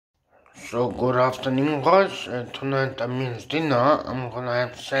So good afternoon guys, tonight that means dinner. I'm gonna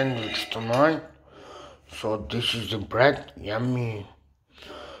have sandwich tonight. So this is the bread, yummy.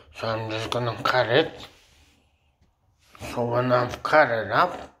 So I'm just gonna cut it. So when I've cut it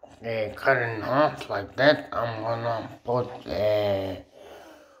up, cut it in half like that, I'm gonna put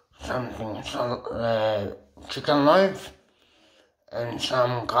chicken loaf and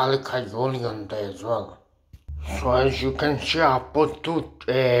some garlic aioli on there as well. So as you can see, I put two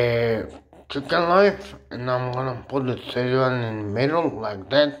chicken loaf and I'm gonna put the third one in the middle like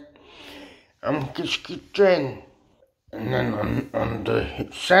that. Amke's kitchen. And then on the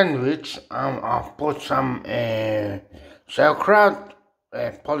sandwich, I'll put some sauerkraut,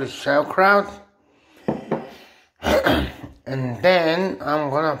 polished sauerkraut. And then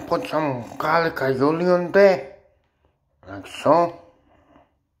I'm gonna put some garlic aioli on there, like so.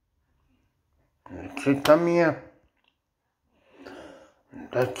 That's it, Amke.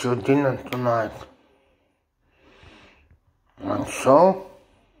 That's your dinner tonight. Like so.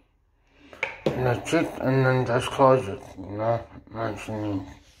 And that's it, and then just close it, nice and neat.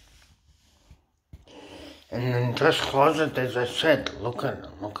 And then just close it as I said. Look at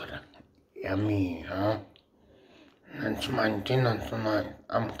it. Yummy, huh? That's my dinner tonight.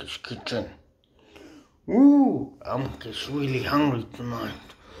 Amke's kitchen. Ooh, Amke's really hungry tonight.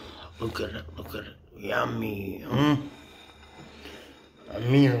 Look at it. Yummy, huh? A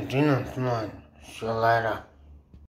meal dinner tonight. See you later.